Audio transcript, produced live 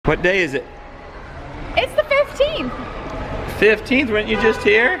What day is it? It's the 15th. 15th? Weren't you just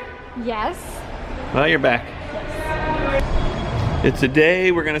here? Yes. Well, you're back. Yes. It's a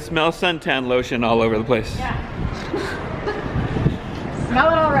day we're gonna smell suntan lotion all over the place. Yeah. Smell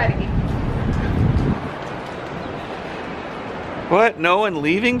it already. What? No one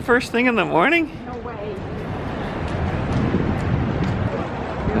leaving first thing in the morning? No way.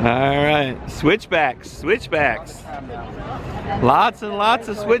 All right, switchbacks, switchbacks. Lots and lots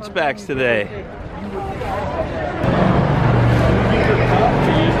of switchbacks today.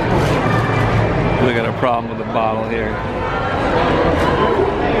 We got a problem with the bottle here.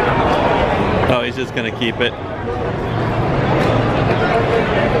 Oh, he's just gonna keep it.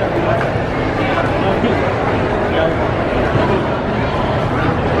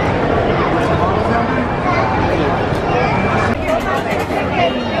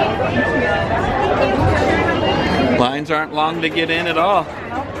 Lines aren't long to get in at all.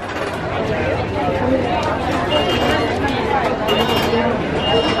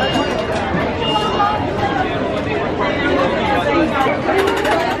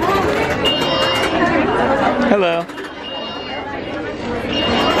 Hello.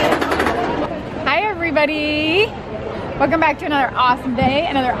 Hi everybody. Welcome back to another awesome day,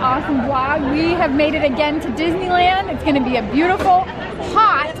 another awesome vlog. We have made it again to Disneyland. It's gonna be a beautiful,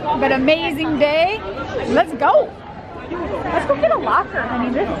 hot, but amazing day. Let's go. Let's go get a locker, honey.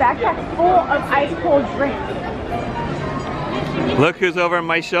 This backpack's full of ice cold drinks. Look who's over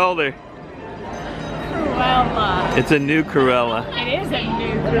my shoulder. Cruella. It's a new Cruella. It is a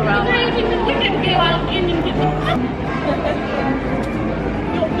new Cruella.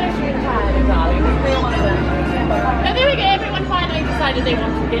 I think everyone finally decided they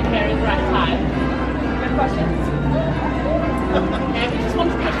want to get here at the right time. Good questions? Okay, we just want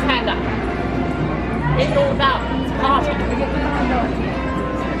to put his hand up. It's all about it's party.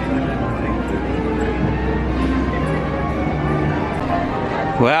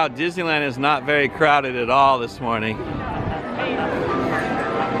 Wow, Disneyland is not very crowded at all this morning.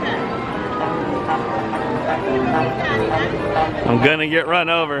 I'm gonna get run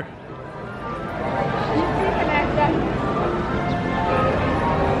over.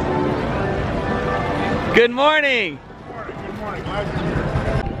 Good morning.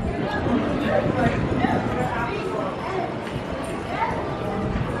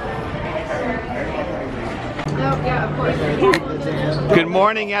 Good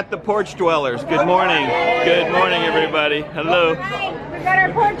morning at the porch dwellers. Good morning. Good morning, everybody. Hello. Hi, we got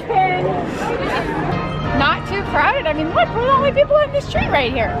our porch pin. Not too crowded. I mean, look, we're the only people in the street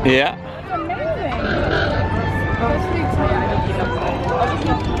right here. Yeah. It's amazing.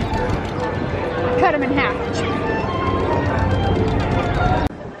 Cut them in half.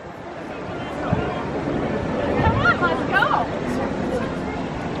 Come on, let's go.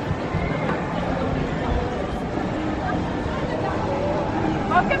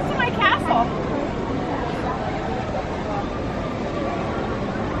 Welcome to my castle.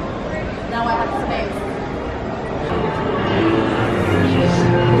 Now I have space.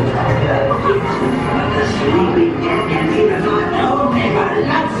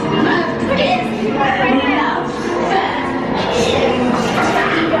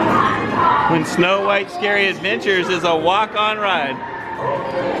 When Snow White's Scary Adventures is a walk-on ride.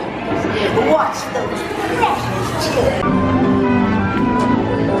 Watch those precious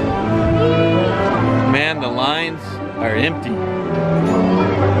Man, the lines are empty.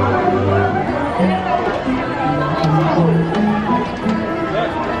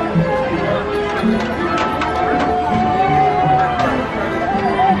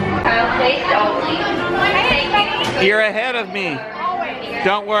 You're ahead of me.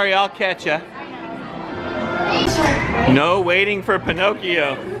 Don't worry, I'll catch ya. No waiting for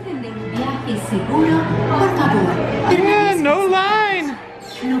Pinocchio. Yeah, no line.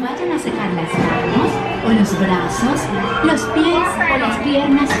 No vayan a secar las manos, o los brazos, los pies o las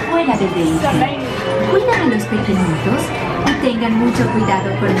piernas fuera del vehículo. Cuiden a los pequeñitos y tengan mucho cuidado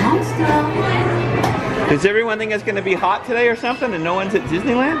con el monstruo. Does everyone think it's going to be hot today or something and no one's at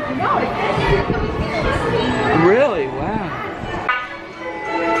Disneyland? Really? Wow.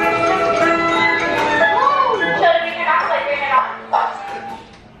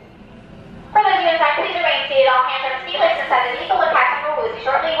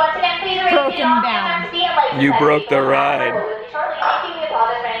 Broken down. You broke the ride.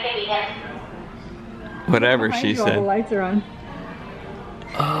 Whatever she All the said. lights are on.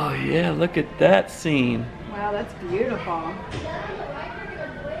 Oh yeah, look at that scene. Wow, that's beautiful.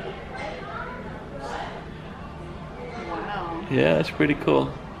 Wow. Yeah, that's pretty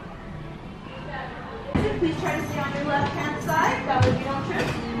cool. Please try to stay on your left hand side. That way you don't trip.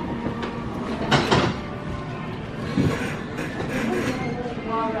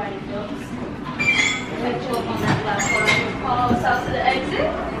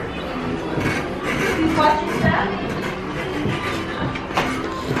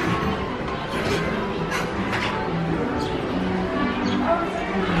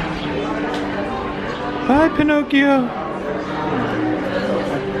 Hi, Pinocchio.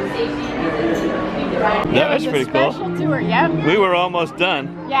 That was pretty cool. Special tour, yep. We were almost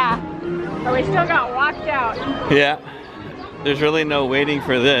done. Yeah, but we still got walked out. Yeah. There's really no waiting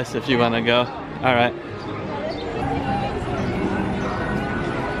for this if you want to go. All right.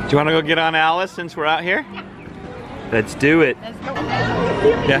 Do you want to go get on Alice since we're out here? Yeah. Let's do it. Let's go.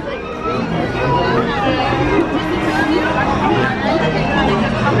 Yeah.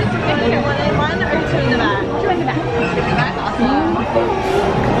 One or two in the back? Two in the back.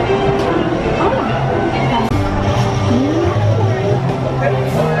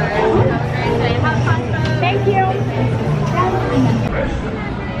 Thank you.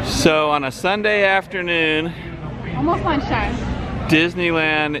 So on a Sunday afternoon, Almost lunchtime.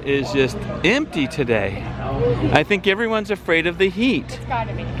 Disneyland is just empty today. I think everyone's afraid of the heat. It's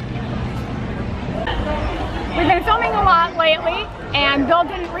gotta be. We've been filming a lot lately, and Bill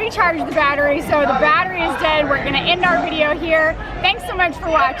didn't recharge the battery, so the battery is dead. We're gonna end our video here. Thanks so much for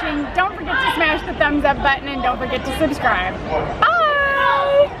watching. Don't forget to smash the thumbs up button, and don't forget to subscribe.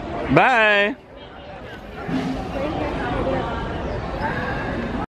 Bye! Bye.